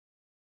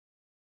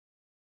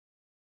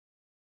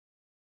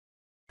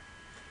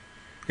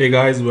Hey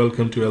guys,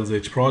 welcome to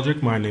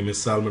LZH-Project. My name is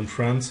Salman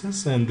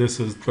Francis and this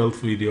is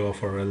 12th video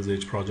of our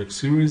LZH-Project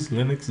series,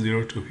 Linux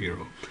 0 to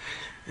Hero.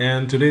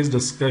 And today's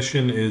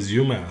discussion is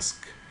Umask.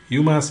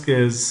 Umask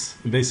is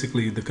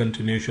basically the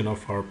continuation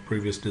of our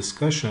previous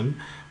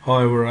discussion.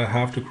 However, I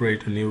have to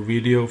create a new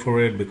video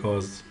for it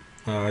because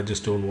I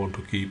just don't want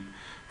to keep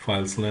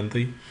files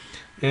lengthy.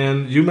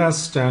 And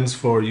Umask stands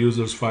for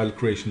Users File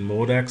Creation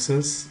Mode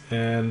Access,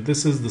 and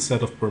this is the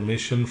set of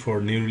permission for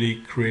newly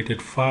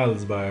created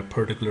files by a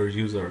particular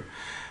user.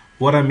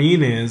 What I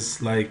mean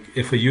is, like,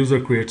 if a user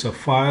creates a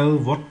file,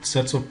 what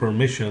sets of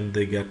permission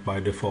they get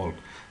by default.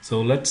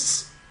 So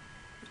let's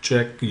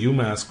check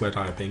Umask by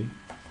typing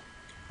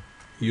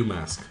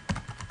Umask.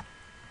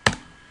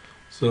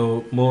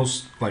 So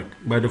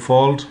by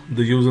default,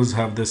 the users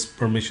have this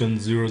permission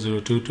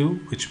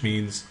 0022, which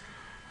means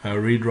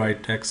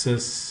read-write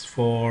access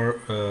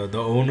for the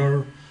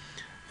owner,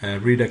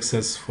 read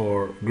access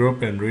for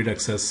group, and read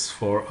access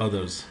for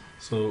others.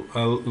 So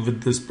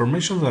with this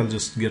permissions, I'll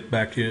just get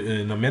back to you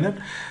in a minute.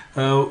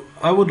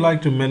 I would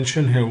like to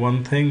mention here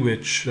one thing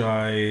which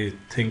I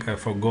think I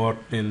forgot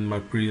in my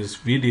previous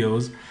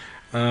videos.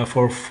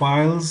 For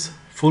files,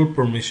 full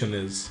permission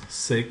is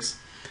 6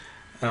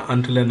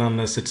 until and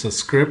unless it's a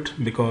script,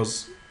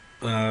 because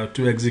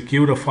to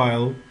execute a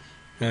file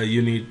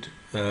you need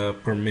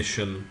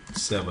permission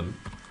 7,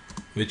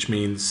 which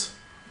means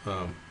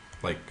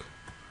like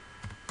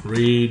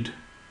read,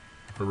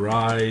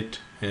 write,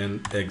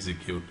 and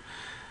execute.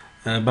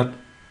 But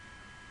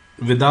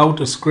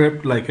without a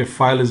script, like if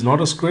file is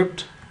not a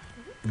script,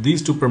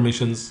 these two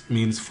permissions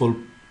means full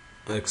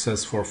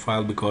access for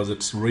file because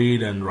it's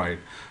read and write.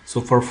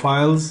 So for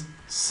files,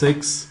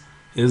 6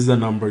 is the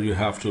number you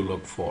have to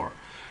look for.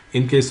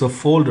 In case of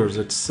folders,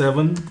 it's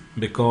 7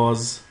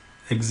 because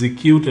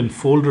execute in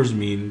folders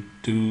mean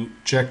to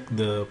check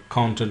the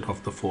content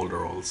of the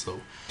folder also.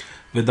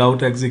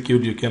 Without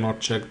execute, you cannot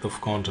check the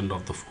content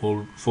of the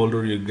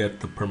folder, you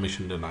get the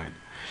permission denied.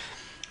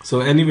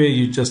 So anyway,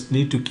 you just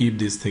need to keep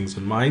these things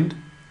in mind.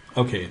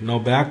 Okay, now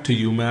back to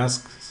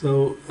Umask.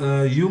 So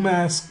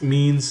Umask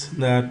means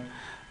that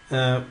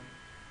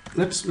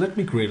let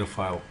me create a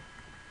file.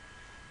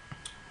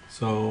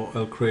 So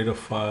I'll create a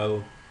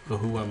file.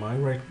 Who am I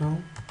right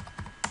now?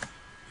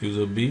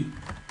 User B.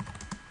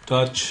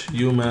 Touch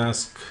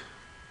Umask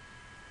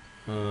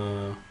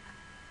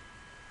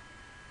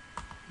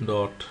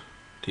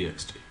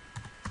 .txt.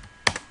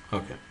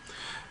 Okay,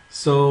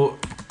 so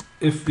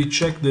if we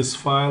check this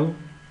file,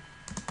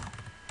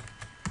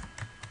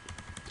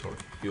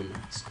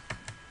 Umask,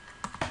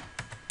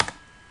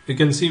 you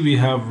can see we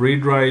have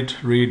read,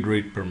 write,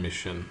 read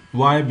permission.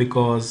 Why?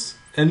 Because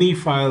any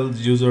file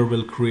user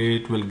will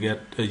create will get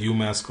a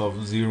Umask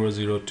of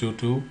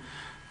 0022,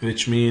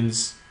 which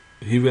means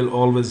he will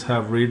always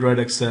have read-write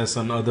access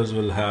and others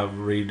will have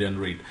read and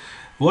read.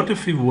 What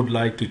if we would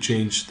like to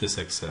change this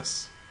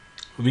access?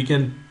 We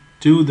can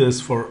do this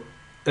for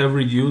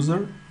every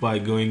user by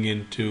going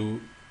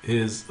into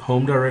his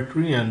home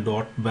directory and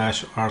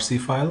 .bash rc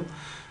file.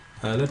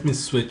 Let me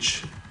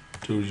switch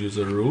to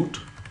user root.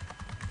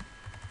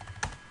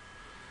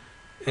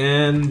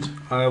 And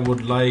I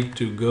would like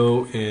to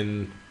go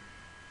in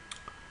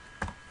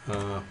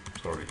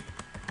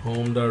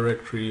home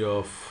directory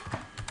of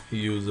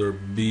user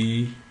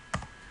B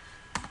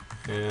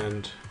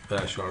and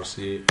bash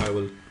rc. I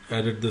will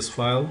edit this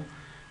file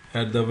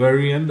at the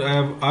very end.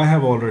 I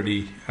have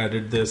already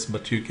added this,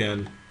 but you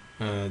can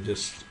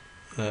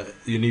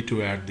you need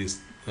to add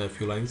these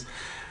few lines.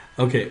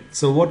 Okay,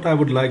 so what I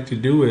would like to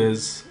do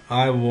is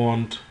I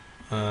want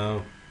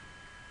the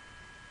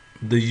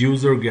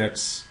user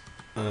gets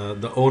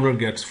the owner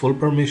gets full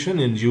permission.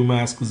 In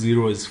Umask,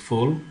 0 is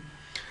full,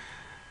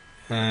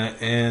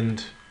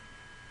 and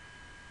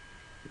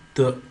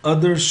the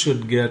others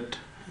should get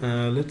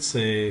let's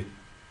say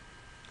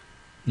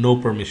no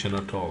permission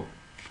at all.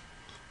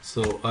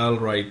 So I'll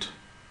write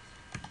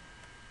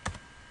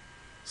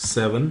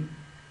 7.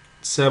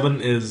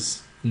 7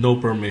 is no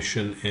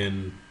permission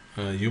in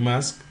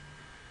Umask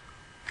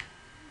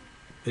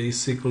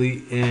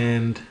basically,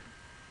 and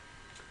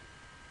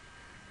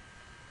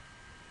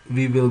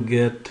we will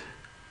get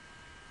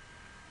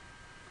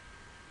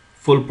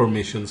full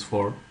permissions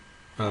for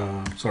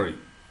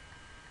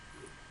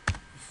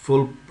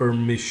full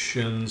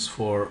permissions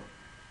for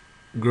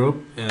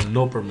group and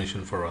no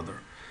permission for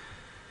other.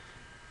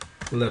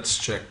 Let's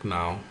check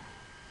now.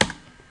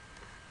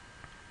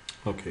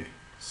 Okay,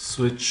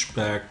 switch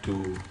back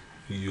to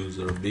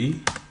user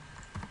B,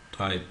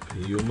 type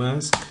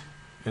Umask,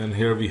 and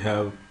here we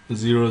have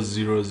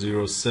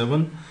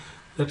 0007.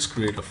 Let's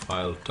create a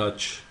file,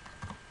 touch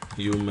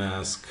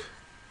Umask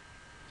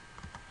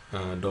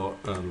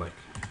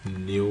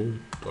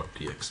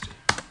new.txt.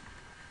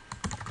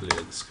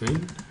 Clear the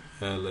screen.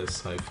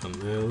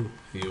 ls-l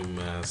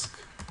umask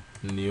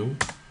new,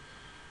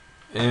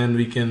 and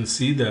we can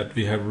see that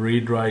we have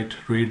read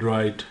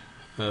write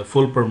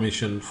full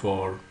permission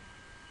for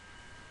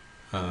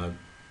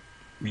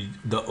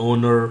the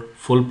owner,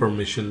 full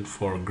permission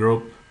for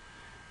group,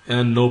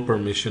 and no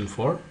permission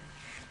for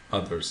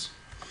others.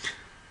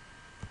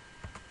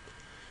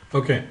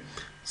 Okay,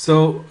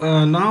 so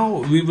now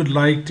we would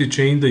like to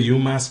change the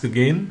Umask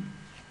again,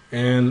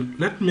 and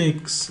let me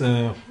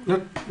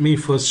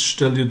first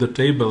tell you the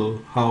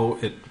table how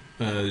it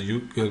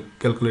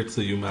calculates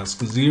the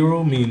Umask.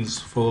 0 means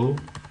full,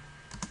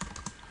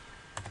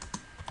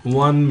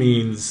 1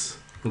 means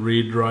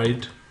read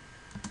write,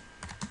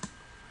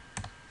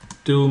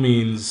 2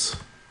 means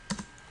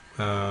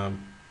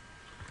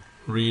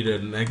read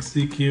and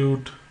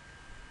execute,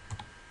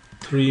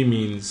 3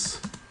 means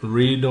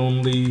read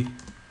only,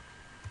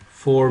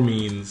 4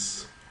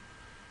 means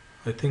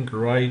I think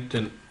write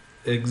and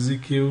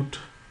execute.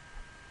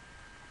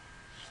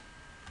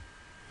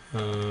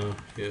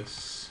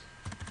 Yes,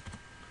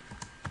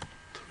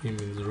 3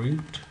 means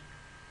read,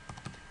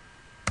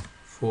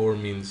 4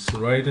 means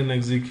write and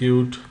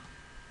execute,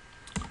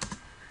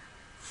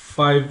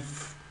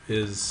 5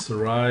 is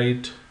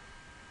write,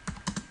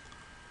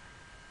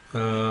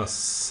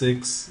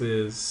 6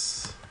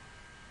 is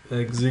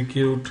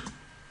execute,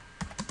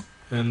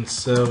 and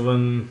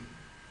 7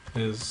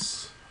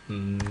 is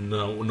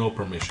no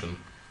permission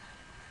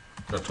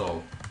at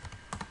all.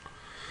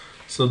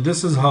 So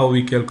this is how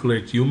we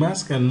calculate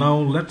Umask, and now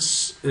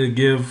let's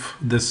give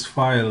this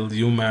file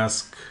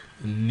Umask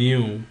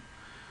new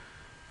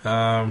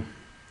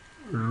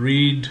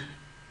read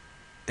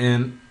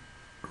and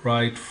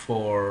write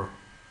for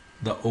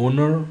the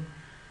owner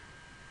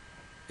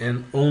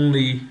and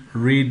only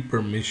read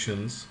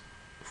permissions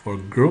for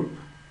group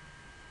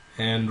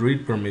and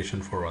read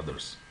permission for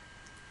others.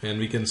 And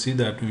we can see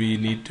that we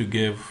need to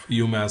give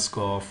Umask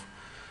of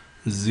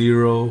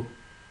 0,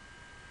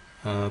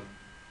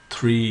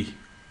 3,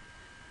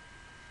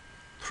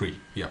 3.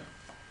 Yeah,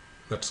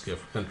 let's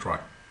give and try.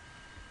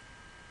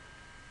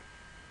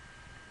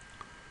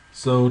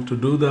 So to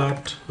do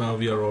that,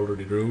 we are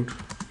already root.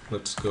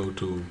 Let's go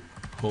to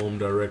home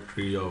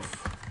directory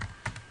of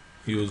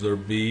user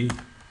b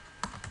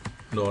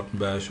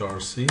 .bash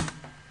rc,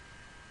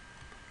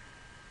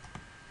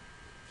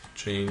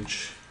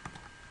 change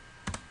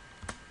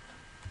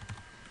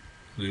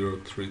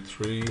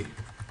 033,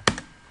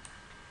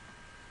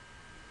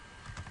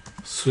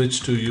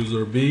 switch to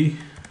user b,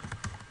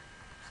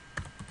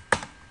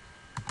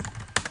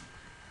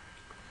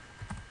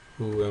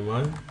 who am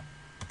I?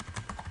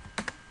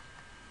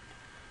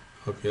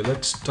 Okay,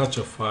 let's touch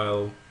a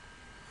file,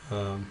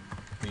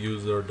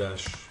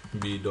 user-b.txt,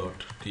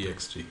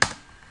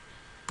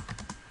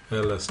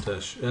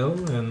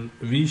 ls-l, and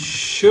we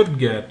should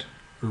get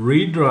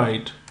read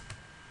write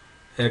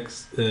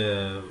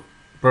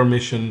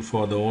permission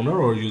for the owner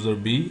or user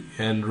B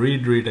and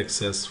read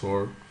access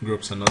for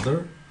groups and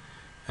other,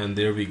 and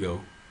there we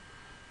go.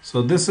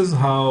 So this is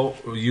how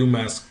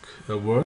Umask works.